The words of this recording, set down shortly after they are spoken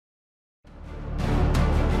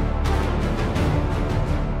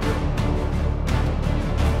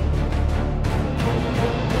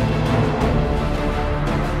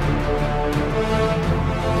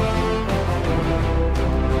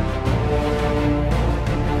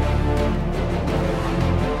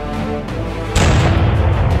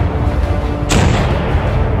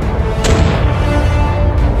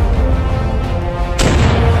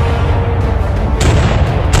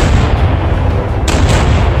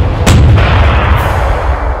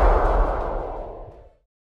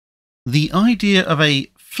The idea of a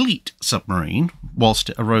fleet submarine, whilst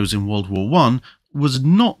it arose in World War I, was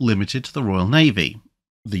not limited to the Royal Navy.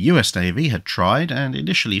 The US Navy had tried, and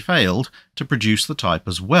initially failed, to produce the type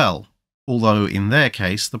as well, although in their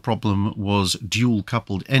case the problem was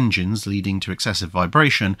dual-coupled engines leading to excessive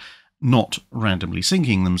vibration, not randomly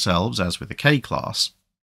sinking themselves as with the K-class.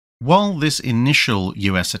 While this initial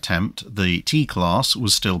US attempt, the T-class,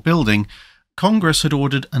 was still building, Congress had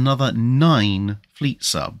ordered another 9 fleet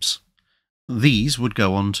subs. These would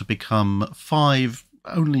go on to become 5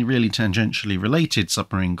 only really tangentially related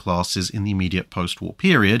submarine classes in the immediate post-war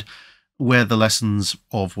period, where the lessons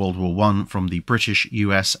of World War I from the British,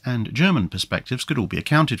 US and German perspectives could all be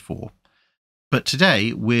accounted for. But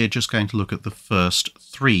today we're just going to look at the first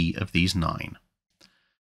 3 of these 9.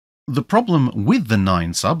 The problem with the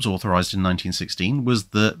 9 subs authorised in 1916 was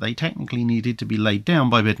that they technically needed to be laid down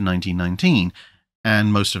by mid-1919,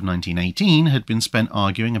 and most of 1918 had been spent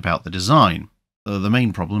arguing about the design. The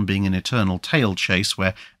main problem being an eternal tail chase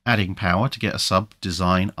where adding power to get a sub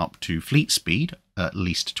design up to fleet speed, at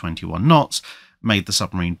least 21 knots, made the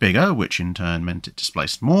submarine bigger, which in turn meant it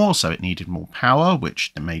displaced more, so it needed more power,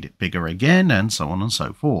 which made it bigger again, and so on and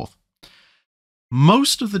so forth.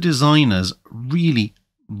 Most of the designers really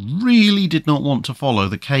did not want to follow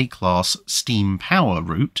the K-class steam power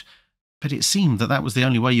route, but it seemed that that was the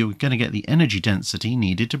only way you were going to get the energy density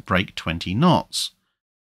needed to break 20 knots.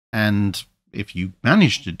 And if you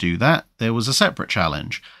managed to do that, there was a separate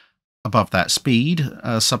challenge. Above that speed,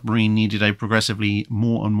 a submarine needed a progressively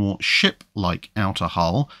more and more ship-like outer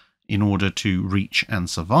hull in order to reach and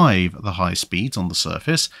survive the high speeds on the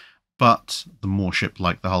surface, but the more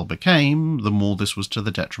ship-like the hull became, the more this was to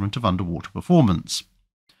the detriment of underwater performance.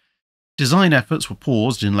 Design efforts were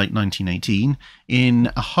paused in late 1918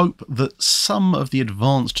 in a hope that some of the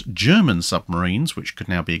advanced German submarines, which could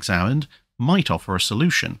now be examined, might offer a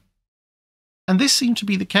solution. And this seemed to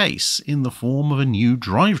be the case in the form of a new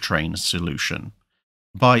drivetrain solution.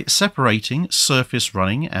 By separating surface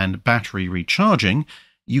running and battery recharging,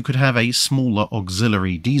 you could have a smaller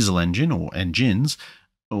auxiliary diesel engine, or engines,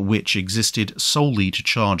 which existed solely to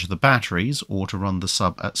charge the batteries or to run the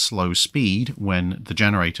sub at slow speed when the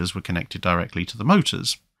generators were connected directly to the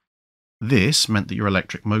motors. This meant that your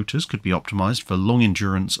electric motors could be optimized for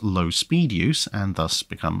long-endurance, low-speed use and thus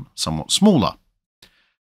become somewhat smaller.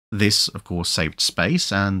 This, of course, saved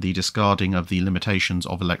space, and the discarding of the limitations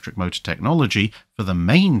of electric motor technology for the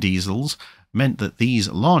main diesels meant that these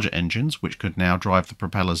larger engines, which could now drive the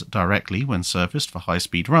propellers directly when surfaced for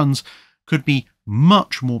high-speed runs, could be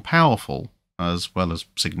much more powerful, as well as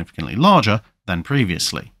significantly larger, than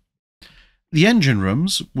previously. The engine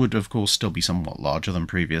rooms would of course still be somewhat larger than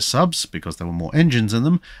previous subs, because there were more engines in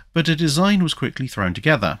them, but a design was quickly thrown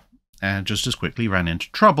together, and just as quickly ran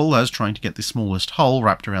into trouble as trying to get the smallest hull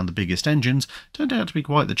wrapped around the biggest engines turned out to be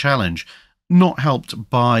quite the challenge, not helped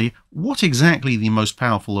by what exactly the most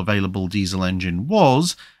powerful available diesel engine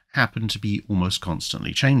was, happened to be almost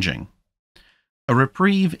constantly changing. A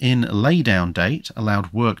reprieve in laydown date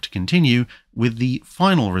allowed work to continue, with the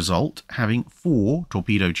final result having 4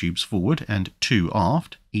 torpedo tubes forward and 2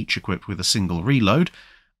 aft, each equipped with a single reload,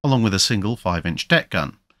 along with a single 5-inch deck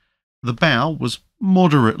gun. The bow was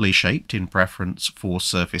moderately shaped in preference for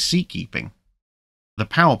surface seakeeping. The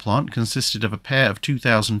power plant consisted of a pair of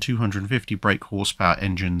 2,250 brake horsepower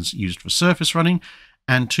engines used for surface running,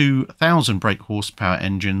 and 2,000 brake horsepower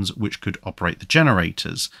engines which could operate the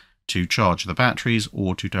generators, to charge the batteries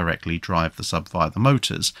or to directly drive the sub via the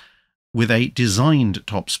motors, with a designed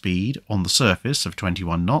top speed on the surface of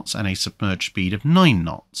 21 knots and a submerged speed of 9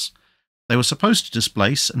 knots. They were supposed to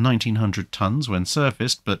displace 1,900 tons when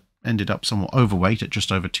surfaced, but ended up somewhat overweight at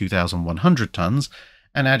just over 2,100 tons,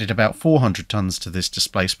 and added about 400 tons to this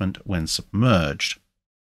displacement when submerged.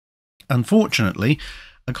 Unfortunately,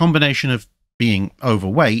 a combination of being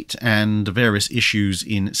overweight and various issues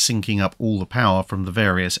in syncing up all the power from the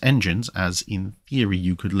various engines, as in theory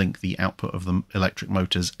you could link the output of the electric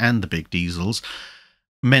motors and the big diesels,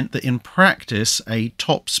 meant that in practice a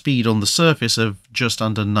top speed on the surface of just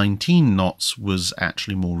under 19 knots was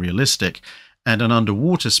actually more realistic, and an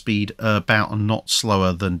underwater speed about a knot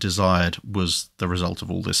slower than desired was the result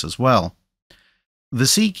of all this as well. The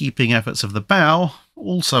seakeeping efforts of the bow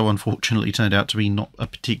also unfortunately turned out to be not a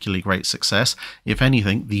particularly great success. If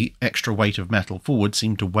anything, the extra weight of metal forward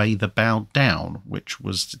seemed to weigh the bow down, which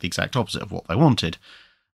was the exact opposite of what they wanted.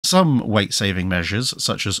 Some weight-saving measures,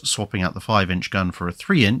 such as swapping out the 5-inch gun for a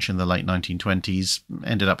 3-inch in the late 1920s,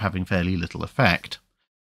 ended up having fairly little effect.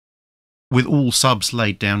 With all subs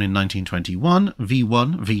laid down in 1921,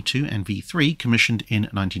 V1, V2 and V3 commissioned in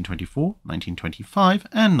 1924, 1925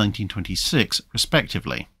 and 1926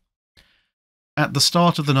 respectively. At the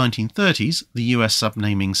start of the 1930s, the US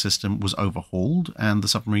subnaming system was overhauled, and the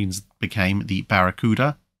submarines became the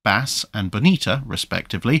Barracuda, Bass, and Bonita,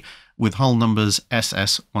 respectively, with hull numbers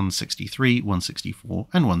SS-163, 164,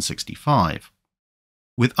 and 165.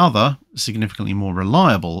 With other, significantly more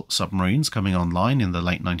reliable submarines coming online in the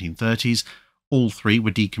late 1930s, all three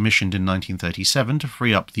were decommissioned in 1937 to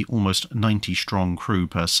free up the almost 90-strong crew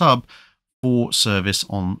per sub for service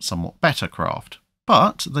on somewhat better craft.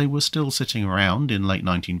 But they were still sitting around in late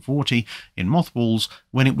 1940 in mothballs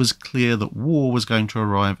when it was clear that war was going to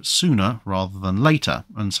arrive sooner rather than later,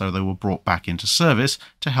 and so they were brought back into service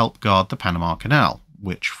to help guard the Panama Canal,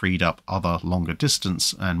 which freed up other longer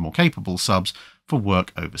distance and more capable subs for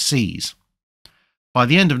work overseas. By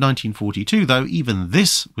the end of 1942, though, even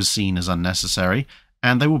this was seen as unnecessary,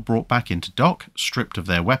 and they were brought back into dock, stripped of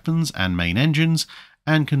their weapons and main engines,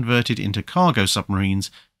 and converted into cargo submarines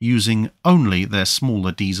using only their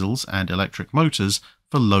smaller diesels and electric motors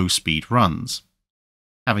for low-speed runs.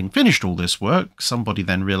 Having finished all this work, somebody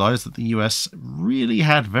then realised that the US really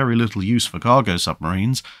had very little use for cargo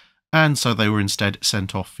submarines, and so they were instead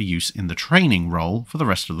sent off for use in the training role for the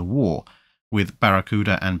rest of the war, with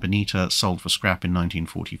Barracuda and Bonita sold for scrap in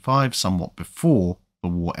 1945, somewhat before the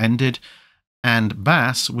war ended, and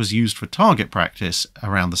Bass was used for target practice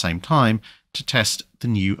around the same time to test the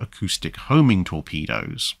new acoustic homing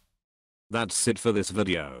torpedoes. That's it for this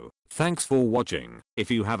video. Thanks for watching.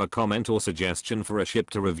 If you have a comment or suggestion for a ship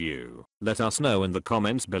to review, let us know in the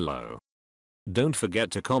comments below. Don't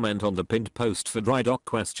forget to comment on the pinned post for dry dock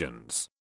questions.